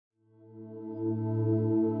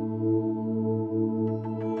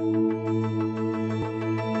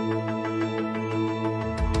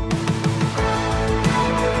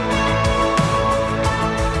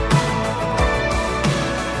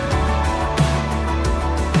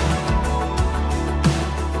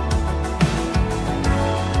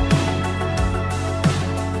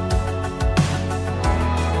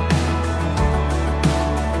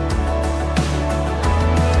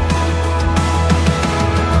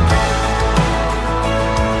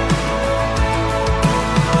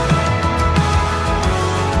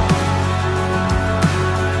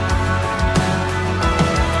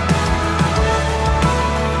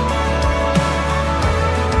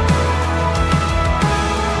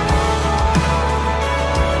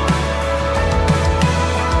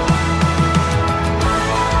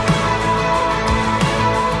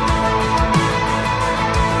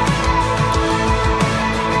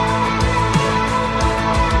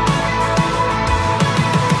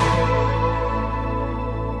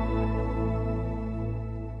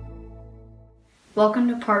Welcome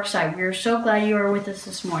to Parkside. We are so glad you are with us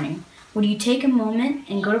this morning. Would you take a moment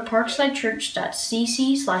and go to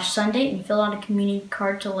parksidechurch.cc/Sunday and fill out a community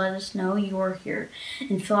card to let us know you are here,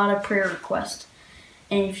 and fill out a prayer request.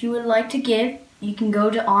 And if you would like to give, you can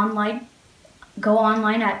go online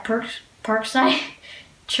at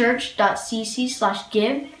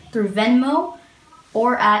parksidechurch.cc/give through Venmo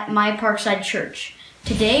or at My Parkside Church.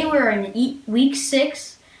 Today we're in week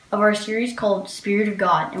 6 of our series called Spirit of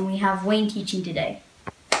God, and we have Wayne teaching today.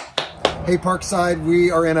 Hey Parkside,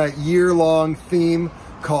 we are in a year-long theme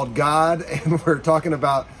called God, and we're talking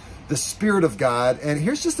about the Spirit of God. And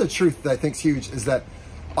here's just a truth that I think is huge, is that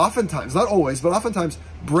oftentimes, not always, but oftentimes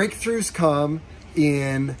breakthroughs come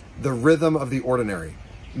in the rhythm of the ordinary.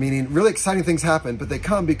 Meaning really exciting things happen, but they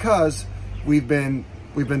come because we've been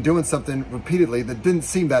doing something repeatedly that didn't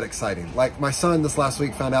seem that exciting. Like my son this last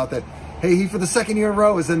week found out that, hey, he for the second year in a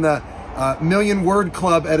row is in the million word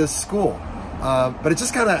club at his school. But it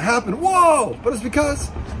just kind of happened. Whoa! But it's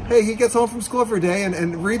because, hey, he gets home from school every day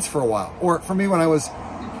and reads for a while. Or for me, when I was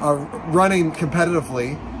running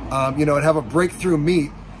competitively, I'd have a breakthrough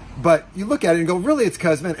meet. But you look at it and go, really, it's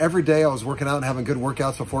because, man, every day I was working out and having good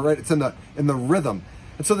workouts before, right? It's in the rhythm.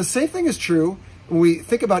 And so the same thing is true when we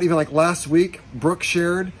think about even like last week, Brooke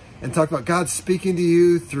shared and talked about God speaking to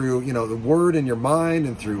you through, the word in your mind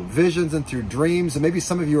and through visions and through dreams. And maybe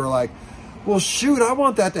some of you are like, well, shoot, I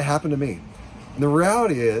want that to happen to me. And the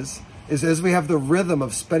reality is as we have the rhythm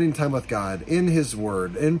of spending time with God in his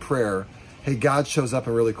word, in prayer, hey, God shows up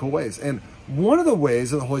in really cool ways. And one of the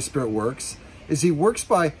ways that the Holy Spirit works is he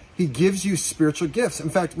gives you spiritual gifts.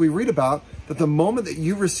 In fact, we read about that the moment that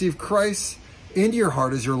you receive Christ into your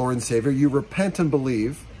heart as your Lord and Savior, you repent and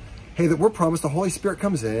believe, hey, that we're promised the Holy Spirit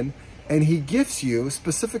comes in and he gifts you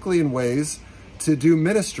specifically in ways to do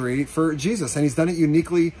ministry for Jesus. And he's done it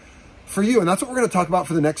uniquely for you. And that's what we're going to talk about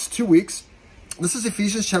for the next 2 weeks. This is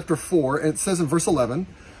Ephesians chapter 4, and it says in verse 11,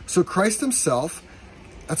 so Christ himself,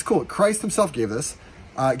 that's cool, Christ himself gave this,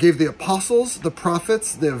 gave the apostles, the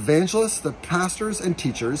prophets, the evangelists, the pastors, and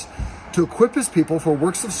teachers to equip his people for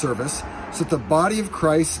works of service so that the body of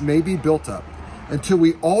Christ may be built up until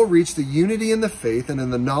we all reach the unity in the faith and in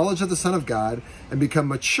the knowledge of the Son of God and become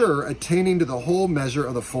mature, attaining to the whole measure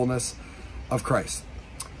of the fullness of Christ.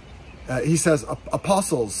 He says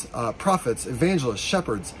apostles, prophets, evangelists,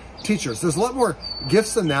 shepherds, teachers. There's a lot more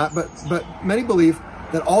gifts than that, but many believe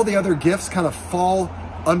that all the other gifts kind of fall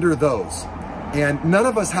under those. And none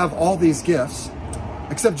of us have all these gifts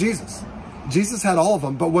except Jesus. Jesus had all of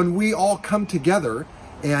them, but when we all come together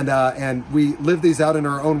and we live these out in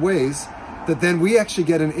our own ways, that then we actually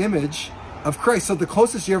get an image of Christ. So the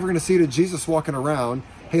closest you're ever going to see to Jesus walking around,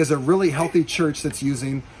 hey, is a really healthy church that's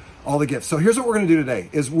using all the gifts. So here's what we're going to do today,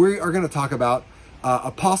 is we are going to talk about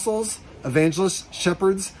apostles, evangelists,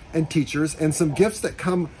 shepherds, and teachers, and some gifts that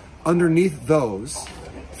come underneath those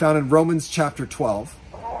found in Romans chapter 12.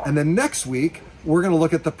 And then next week, we're going to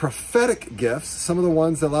look at the prophetic gifts, some of the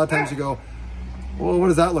ones that a lot of times you go, well, what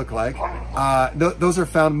does that look like? Those are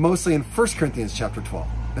found mostly in 1 Corinthians chapter 12.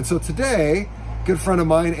 And so today, a good friend of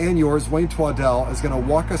mine and yours, Wayne Twaddell, is going to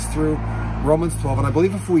walk us through Romans 12. And I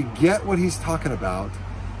believe if we get what he's talking about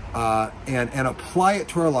and apply it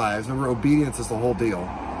to our lives, remember, obedience is the whole deal.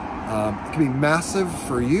 It can be massive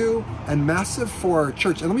for you and massive for our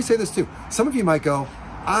church. And let me say this too. Some of you might go,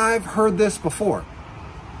 I've heard this before.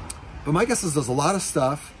 But my guess is there's a lot of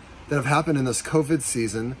stuff that have happened in this COVID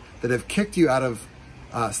season that have kicked you out of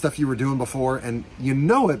stuff you were doing before, and you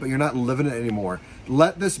know it, but you're not living it anymore.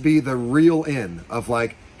 Let this be the real in of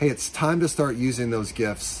like, hey, it's time to start using those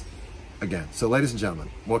gifts again. So ladies and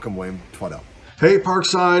gentlemen, welcome Wayne Twaddell. Hey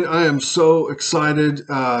Parkside, I am so excited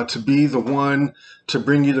to be the one to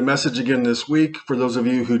bring you the message again this week. For those of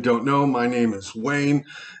you who don't know, my name is Wayne,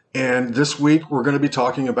 and this week we're going to be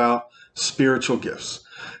talking about spiritual gifts.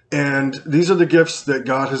 And these are the gifts that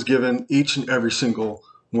God has given each and every single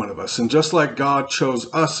one of us. And just like God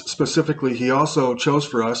chose us specifically, he also chose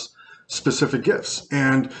for us specific gifts.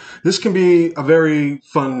 And this can be a very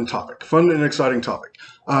fun topic, fun and exciting topic,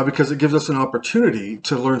 because it gives us an opportunity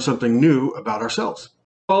to learn something new about ourselves.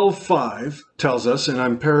 12:5 tells us, and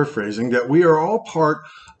I'm paraphrasing, that we are all part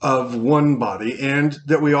of one body and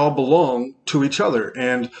that we all belong to each other.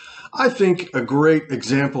 And I think a great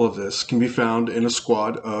example of this can be found in a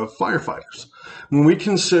squad of firefighters. When we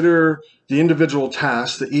consider the individual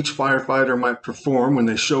tasks that each firefighter might perform when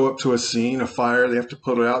they show up to a scene, a fire, they have to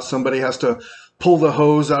put it out. Somebody has to pull the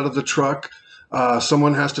hose out of the truck.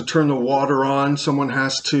 Someone has to turn the water on. Someone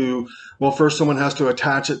has to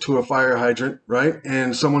attach it to a fire hydrant, right?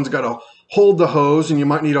 And someone's got to hold the hose, and you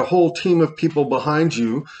might need a whole team of people behind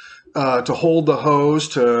you to hold the hose,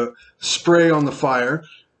 to spray on the fire.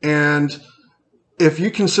 And if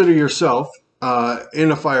you consider yourself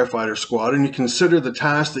in a firefighter squad and you consider the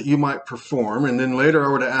task that you might perform, and then later I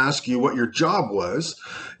were to ask you what your job was,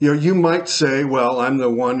 you might say, well, I'm the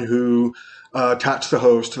one who attached the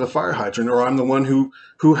hose to the fire hydrant, or I'm the one who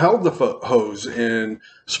held the hose and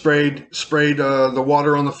sprayed the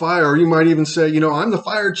water on the fire. Or you might even say, I'm the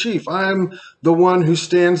fire chief. I'm the one who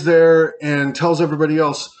stands there and tells everybody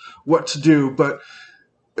else what to do. But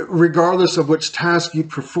regardless of which task you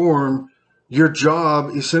perform, your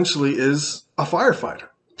job essentially is a firefighter.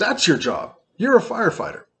 That's your job. You're a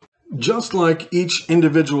firefighter. Just like each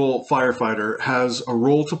individual firefighter has a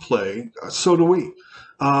role to play, so do we.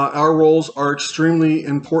 Our roles are extremely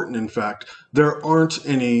important. In fact, there aren't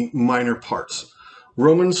any minor parts.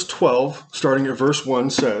 Romans 12, starting at verse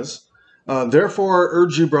 1, says, therefore I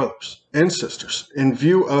urge you, brothers and sisters, in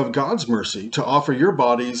view of God's mercy, to offer your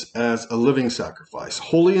bodies as a living sacrifice,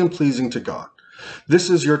 holy and pleasing to God. This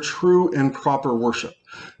is your true and proper worship.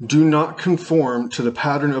 Do not conform to the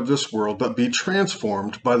pattern of this world, but be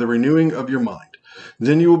transformed by the renewing of your mind.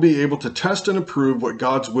 Then you will be able to test and approve what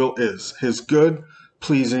God's will is, his good,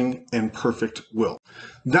 pleasing, and perfect will.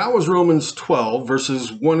 That was Romans 12,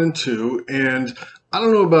 verses 1 and 2. And I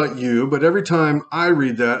don't know about you, but every time I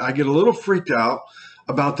read that, I get a little freaked out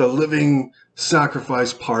about the living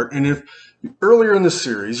sacrifice part. And if earlier in the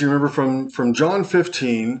series, you remember from John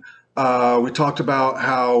 15, we talked about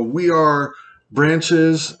how we are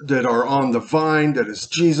branches that are on the vine, that is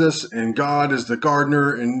Jesus, and God is the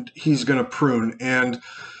gardener, and he's going to prune. And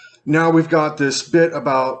now we've got this bit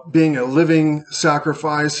about being a living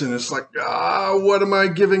sacrifice, and it's like, what am I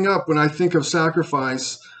giving up? When I think of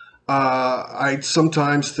sacrifice, I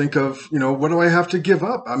sometimes think of, what do I have to give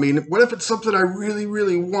up? I mean, what if it's something I really,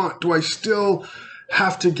 really want? Do I still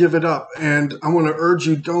have to give it up? And I want to urge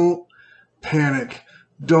you, don't panic.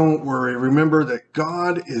 Don't worry. Remember that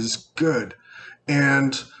God is good.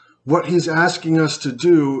 And what he's asking us to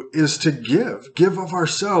do is to give of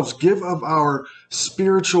ourselves, give of our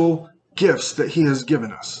spiritual gifts that he has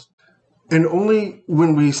given us. And only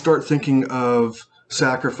when we start thinking of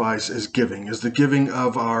sacrifice as giving, as the giving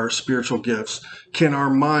of our spiritual gifts, can our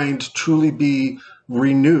mind truly be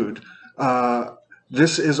renewed.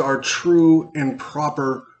 This is our true and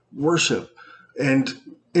proper worship. And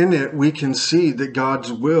in it, we can see that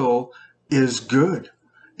God's will is good.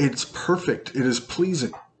 It's perfect. It is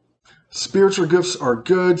pleasing. Spiritual gifts are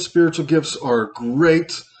good. Spiritual gifts are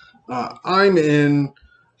great. I'm in.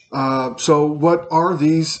 So what are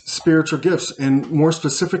these spiritual gifts? And more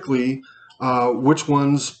specifically, which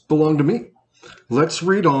ones belong to me? Let's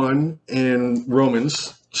read on in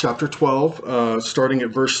Romans chapter 12, starting at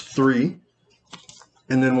verse 3.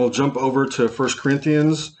 And then we'll jump over to 1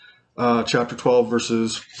 Corinthians chapter 12,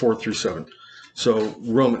 verses 4 through 7. So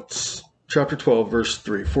Romans chapter 12, verse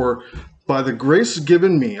 3. For by the grace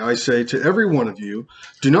given me, I say to every one of you,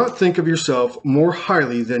 do not think of yourself more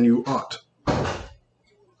highly than you ought,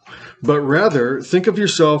 but rather think of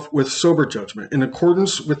yourself with sober judgment, in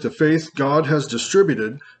accordance with the faith God has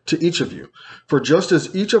distributed to each of you. For just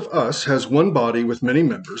as each of us has one body with many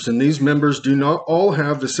members, and these members do not all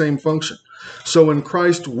have the same function, so in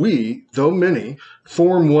Christ we, though many,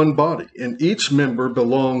 form one body, and each member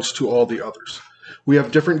belongs to all the others. We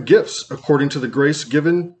have different gifts according to the grace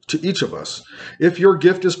given to each of us. If your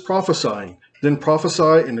gift is prophesying, then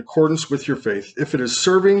prophesy in accordance with your faith. If it is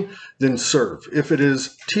serving, then serve. If it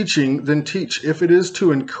is teaching, then teach. If it is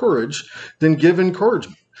to encourage, then give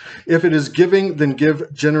encouragement. If it is giving, then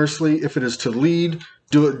give generously. If it is to lead,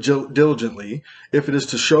 do it diligently. If it is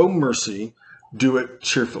to show mercy, do it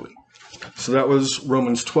cheerfully. So that was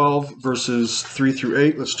Romans 12, verses 3 through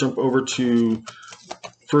 8. Let's jump over to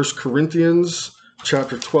 1 Corinthians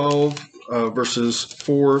chapter 12, verses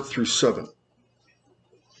 4 through 7.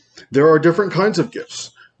 There are different kinds of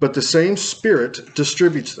gifts, but the same Spirit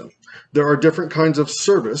distributes them. There are different kinds of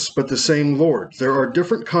service, but the same Lord. There are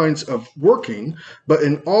different kinds of working, but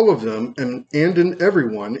in all of them and in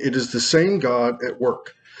everyone, it is the same God at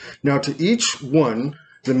work. Now to each one,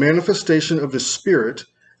 the manifestation of the Spirit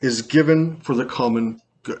is given for the common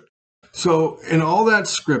good. So in all that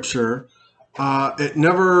scripture, it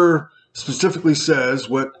never specifically says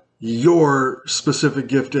what your specific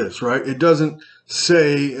gift is, right? It doesn't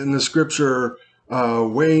say in the scripture,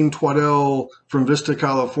 Wayne Twaddell from Vista,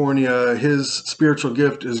 California, his spiritual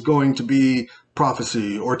gift is going to be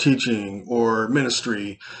prophecy or teaching or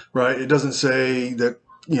ministry, right? It doesn't say that,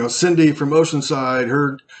 Cindy from Oceanside,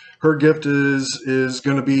 her gift is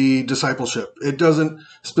going to be discipleship. It doesn't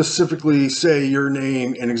specifically say your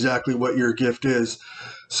name and exactly what your gift is.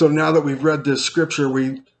 So now that we've read this scripture,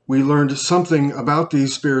 we we learned something about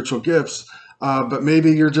these spiritual gifts, but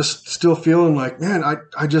maybe you're just still feeling like, man,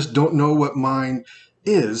 I just don't know what mine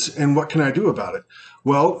is, and what can I do about it?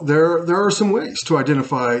 Well, there are some ways to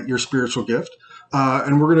identify your spiritual gift,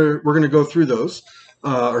 and we're gonna go through those,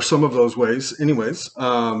 or some of those ways, anyways.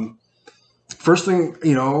 First thing,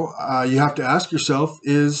 you have to ask yourself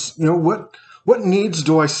is, what needs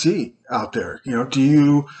do I see out there?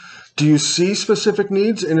 Do you see specific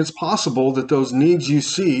needs? And it's possible that those needs you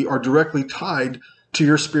see are directly tied to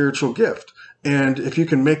your spiritual gift. And if you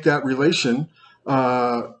can make that relation,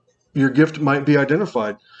 your gift might be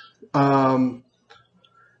identified.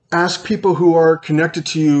 Ask people who are connected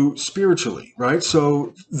to you spiritually, right?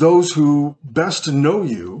 So those who best know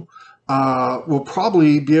you will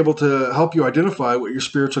probably be able to help you identify what your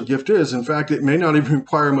spiritual gift is. In fact, it may not even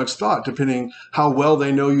require much thought, depending how well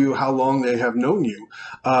they know you, how long they have known you.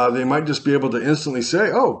 They might just be able to instantly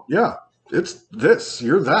say, oh, yeah, it's this,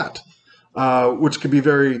 you're that, which could be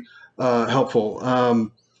very helpful.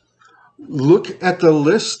 Look at the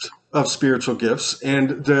list of spiritual gifts,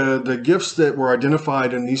 and the gifts that were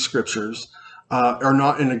identified in these scriptures are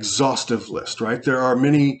not an exhaustive list, right? There are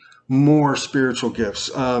many more spiritual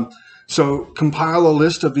gifts. So compile a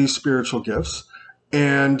list of these spiritual gifts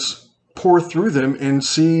and pour through them and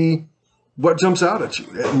see what jumps out at you.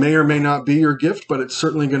 It may or may not be your gift, but it's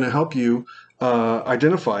certainly going to help you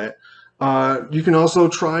identify it. You can also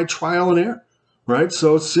try trial and error, right?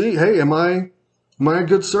 So see, hey, am I a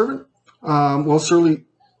good servant? Well, certainly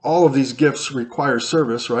all of these gifts require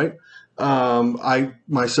service, right? I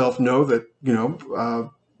myself know that,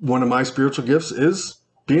 one of my spiritual gifts is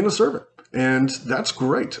being a servant. And that's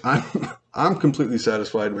great. I'm completely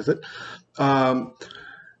satisfied with it.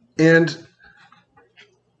 And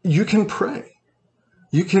you can pray.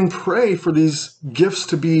 You can pray for these gifts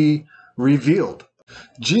to be revealed.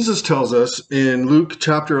 Jesus tells us in Luke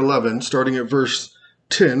chapter 11, starting at verse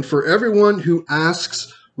 10, "For everyone who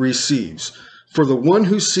asks receives. For the one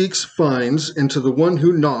who seeks finds, and to the one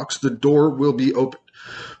who knocks the door will be opened.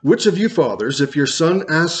 Which of you fathers, if your son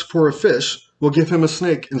asks for a fish, will give him a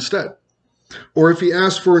snake instead? Or if he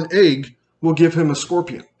asks for an egg, will give him a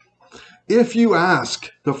scorpion? If you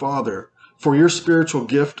ask the Father for your spiritual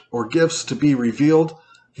gift or gifts to be revealed,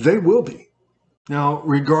 they will be." Now,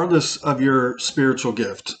 regardless of your spiritual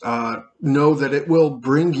gift, know that it will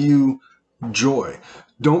bring you joy.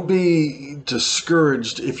 Don't be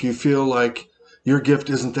discouraged if you feel like your gift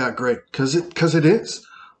isn't that great, because it is.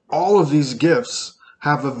 All of these gifts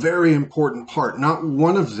have a very important part. Not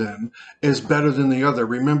one of them is better than the other.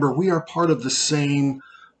 Remember, we are part of the same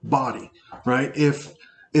body, right?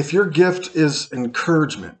 If your gift is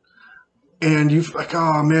encouragement and you're like,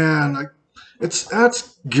 oh man,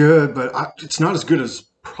 that's good, but it's not as good as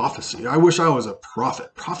prophecy. I wish I was a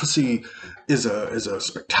prophet. Prophecy is a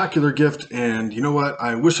spectacular gift, and you know what?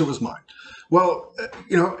 I wish it was mine. Well,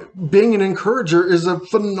 being an encourager is a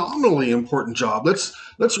phenomenally important job.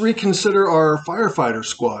 Let's reconsider our firefighter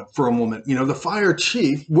squad for a moment. The fire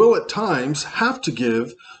chief will at times have to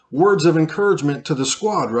give words of encouragement to the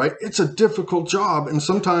squad, right? It's a difficult job, and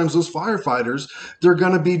sometimes those firefighters, they're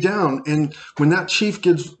going to be down. And when that chief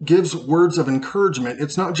gives words of encouragement,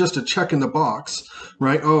 it's not just a check in the box,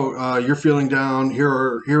 right? Oh, you're feeling down.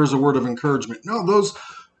 Here's a word of encouragement. No, those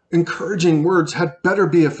encouraging words had better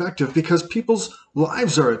be effective, because people's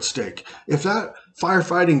lives are at stake. If that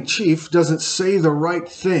firefighting chief doesn't say the right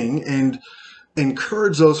thing and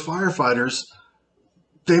encourage those firefighters,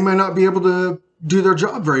 they might not be able to do their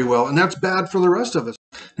job very well, and that's bad for the rest of us.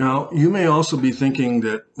 Now, you may also be thinking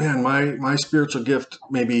that, man, my spiritual gift,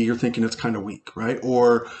 maybe you're thinking it's kind of weak, right?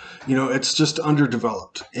 Or, it's just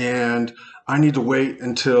underdeveloped, and I need to wait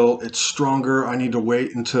until it's stronger. I need to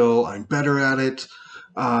wait until I'm better at it,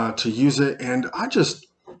 to use it. And I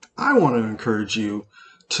want to encourage you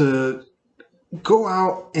to go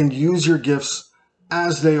out and use your gifts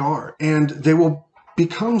as they are, and they will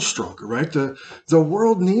become stronger, right? The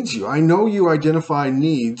world needs you. I know you identify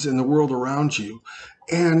needs in the world around you,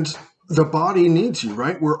 and the body needs you,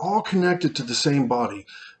 right? We're all connected to the same body,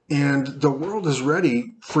 and the world is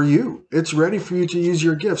ready for you. It's ready for you to use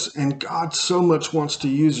your gifts, and God so much wants to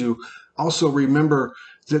use you. Also, remember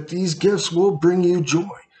that these gifts will bring you joy.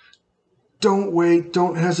 Don't wait.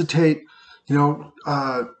 Don't hesitate. There's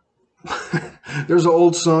an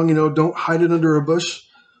old song, don't hide it under a bush,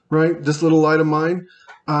 right? This little light of mine.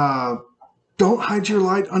 Don't hide your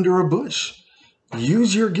light under a bush.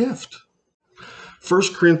 Use your gift.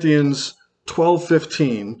 1 Corinthians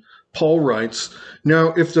 12:15, Paul writes,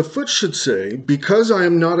 "Now if the foot should say, 'Because I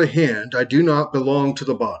am not a hand, I do not belong to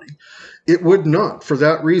the body,' it would not, for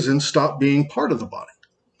that reason, stop being part of the body."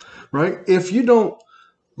 Right? If you don't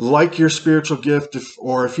like your spiritual gift,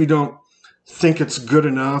 or if you don't think it's good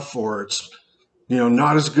enough, or it's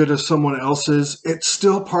not as good as someone else's, it's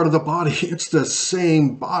still part of the body. It's the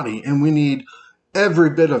same body, and we need every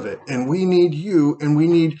bit of it. And we need you, and we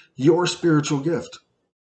need your spiritual gift.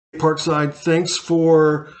 Parkside, thanks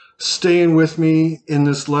for staying with me in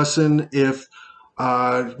this lesson. If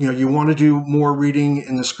you want to do more reading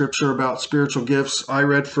in the scripture about spiritual gifts, I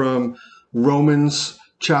read from Romans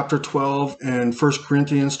chapter 12 and 1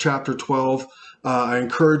 Corinthians chapter 12. I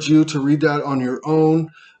encourage you to read that on your own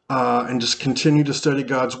and just continue to study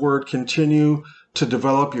God's word, continue to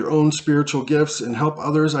develop your own spiritual gifts and help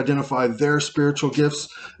others identify their spiritual gifts,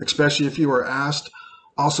 especially if you are asked.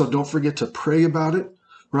 Also, don't forget to pray about it,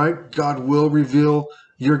 right? God will reveal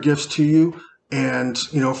your gifts to you. And,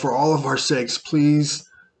 for all of our sakes, please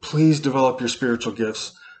develop your spiritual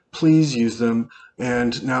gifts. Please use them.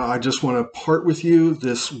 And now I just want to part with you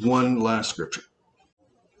this one last scripture.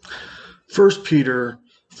 1 Peter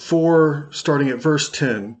 4, starting at verse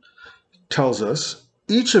 10, tells us,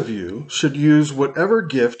 each of you should use whatever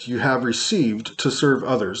gift you have received to serve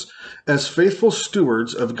others as faithful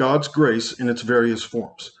stewards of God's grace in its various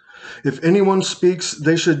forms. If anyone speaks,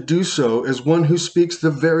 they should do so as one who speaks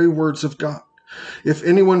the very words of God. If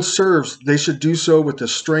anyone serves, they should do so with the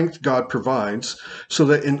strength God provides, so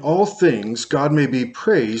that in all things God may be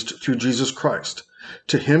praised through Jesus Christ.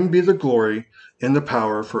 To him be the glory and the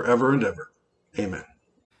power forever and ever. Amen.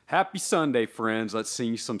 Happy Sunday, friends. Let's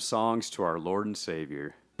sing some songs to our Lord and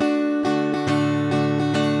Savior.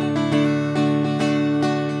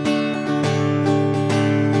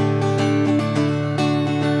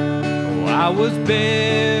 I was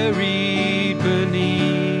buried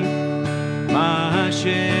beneath my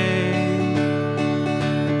shame.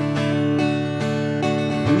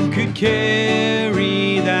 Who could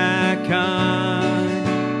carry that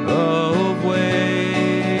kind of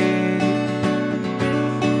weight?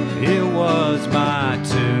 It was my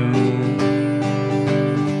tomb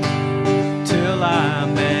till I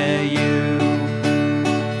met you.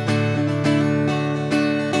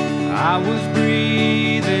 I was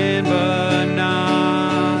breathing but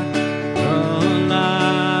not alive.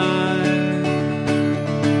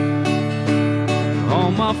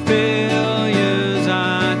 All my failures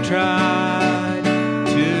I tried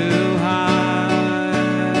to hide.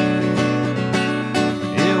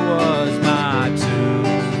 It was my tomb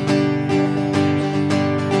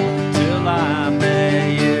till I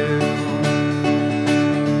met you.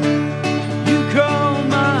 You called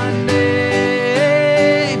my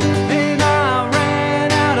name and I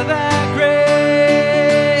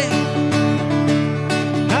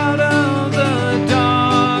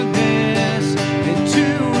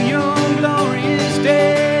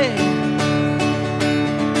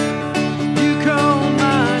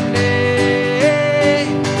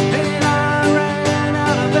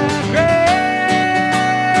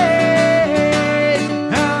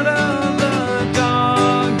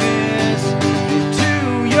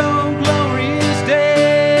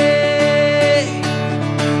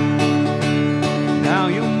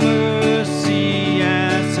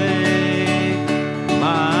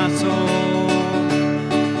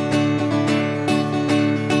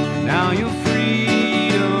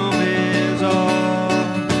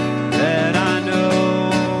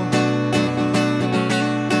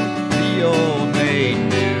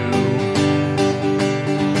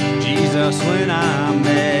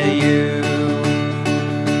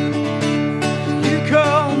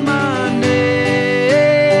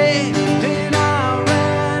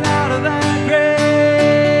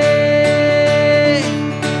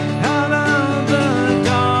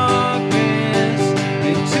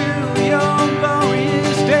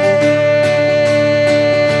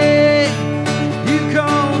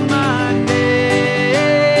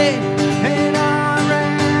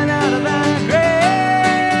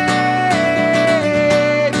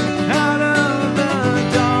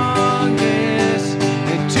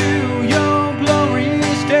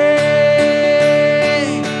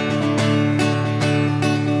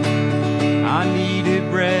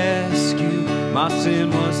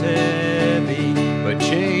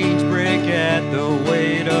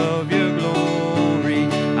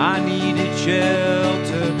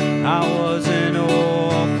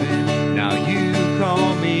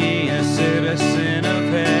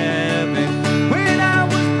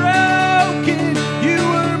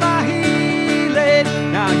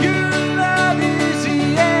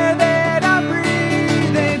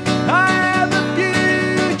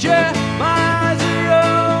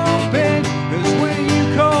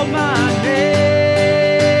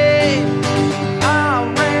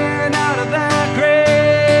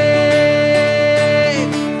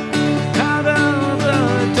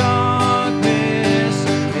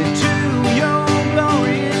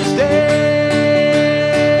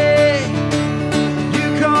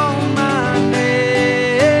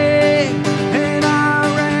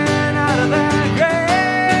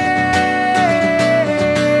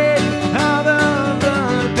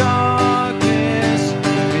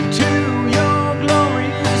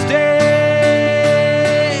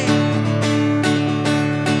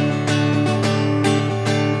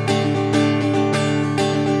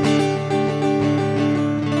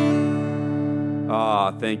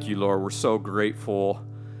thank you, Lord. We're so grateful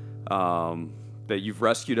that you've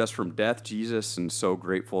rescued us from death, Jesus, and so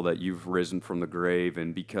grateful that you've risen from the grave.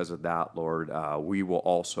 And because of that, Lord, we will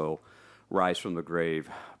also rise from the grave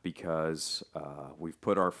because we've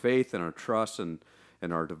put our faith and our trust and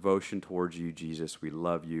our devotion towards you, Jesus. We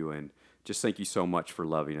love you, and just thank you so much for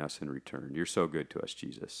loving us in return. You're so good to us,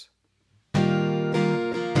 Jesus.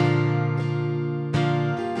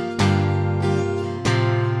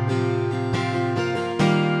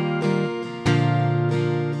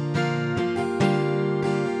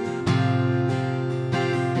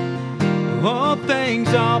 All things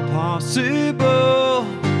are possible.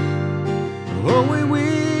 Oh, when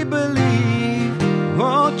we believe,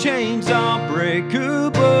 all chains are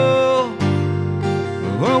breakable.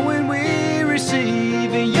 Oh, when we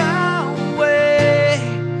receive in Yahweh,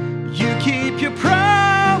 you keep your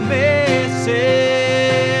promises.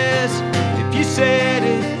 If you said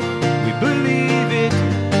it, we believe it.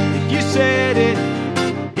 If you said it,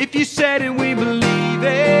 if you said it, we believe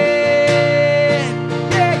it.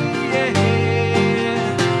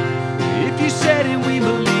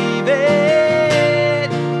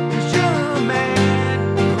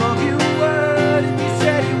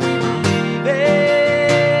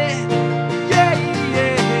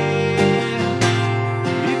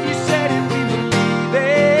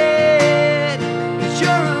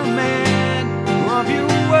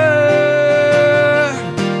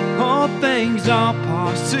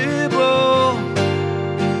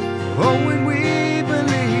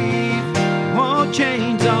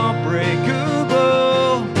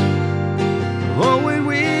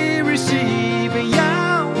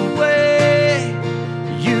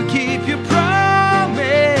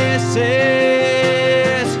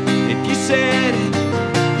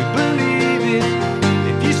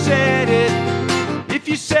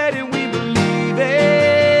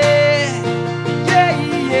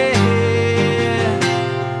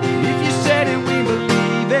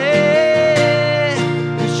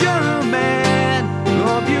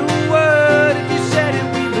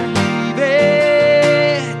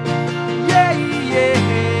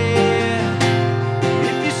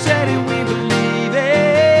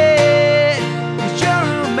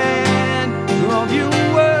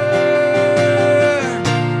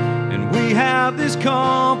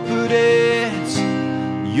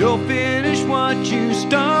 You'll finish what you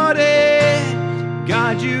started.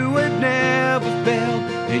 God, you have never failed,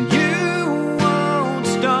 and you won't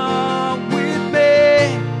stop with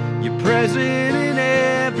me. You're present in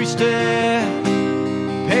every step,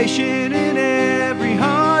 patient in every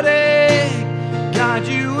heartache. God,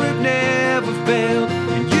 you have never failed,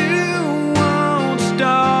 and you won't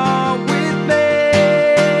stop with me.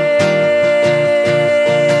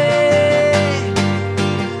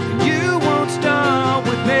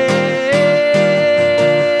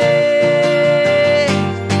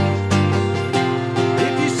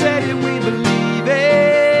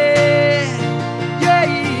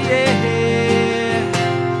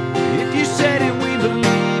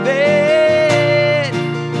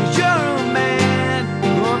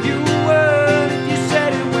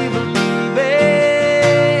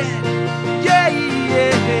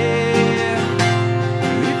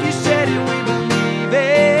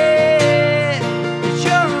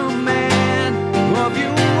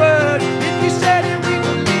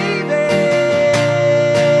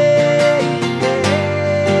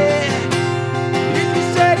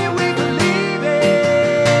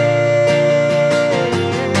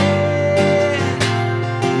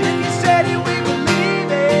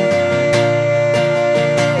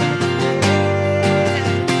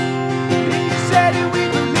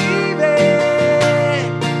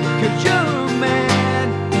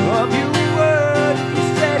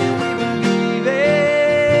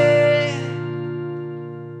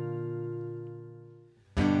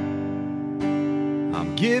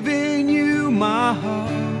 Giving you my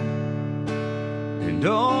heart and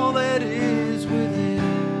all that is within.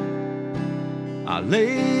 I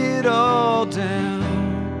lay it all down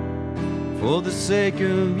for the sake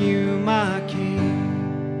of you, my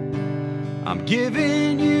King. I'm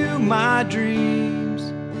giving you my dreams.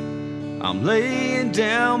 I'm laying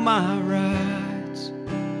down my rights.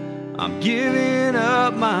 I'm giving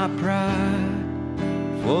up my pride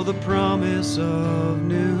for the promise of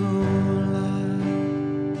new life.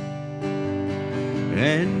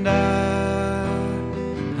 And I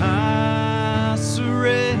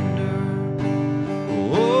surrender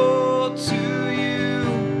all to you,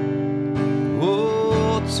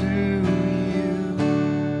 all to you.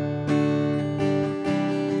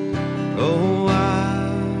 Oh, I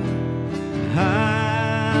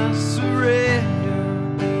surrender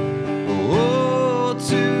all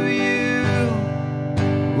to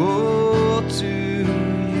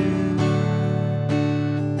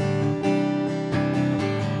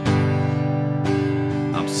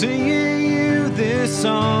singing you this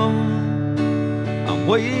song. I'm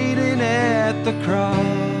waiting at the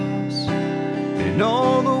cross, and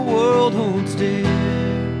all the world holds dear.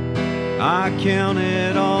 I count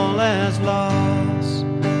it all as loss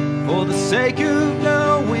for the sake of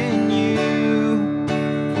knowing you,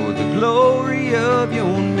 for the glory of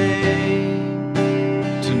your name,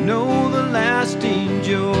 to know the lasting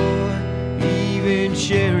joy, even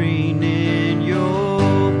sharing in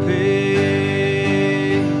your pain.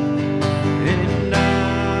 And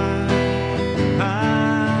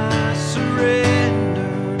I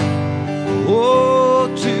surrender,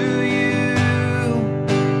 oh, to you,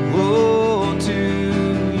 oh, to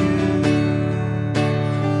you.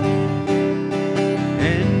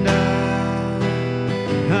 And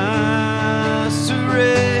I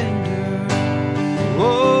surrender,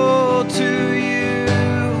 oh, to you,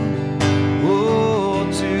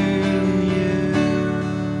 oh, to you.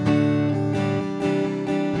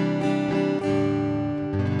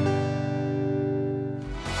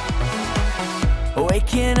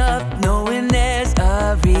 Waking up knowing there's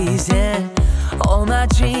a reason. All my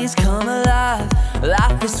dreams come alive.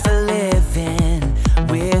 Life is for living.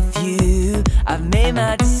 With you, I've made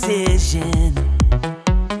my decision.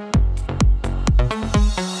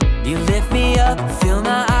 You lift me up, fill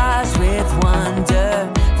my eyes with wonder.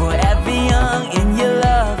 Forever young in your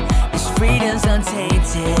love, this freedom's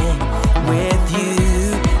untainted. With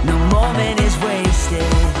you, no moment is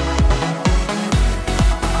wasted.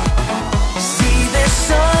 See the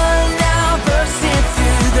sun now bursting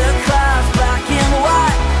through the clouds. Black and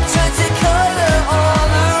white turn to color all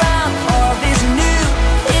around. All is new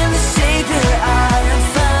in the Savior I have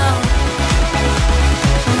found.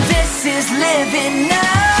 This is living now.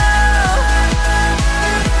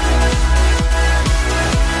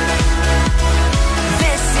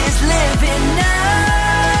 This is living now.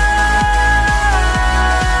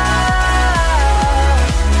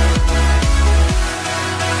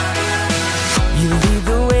 You lead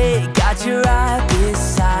the way, got your eye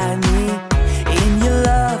beside me. In your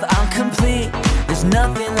love, I'm complete. There's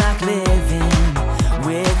nothing like living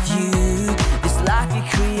with you. This life you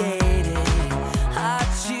create.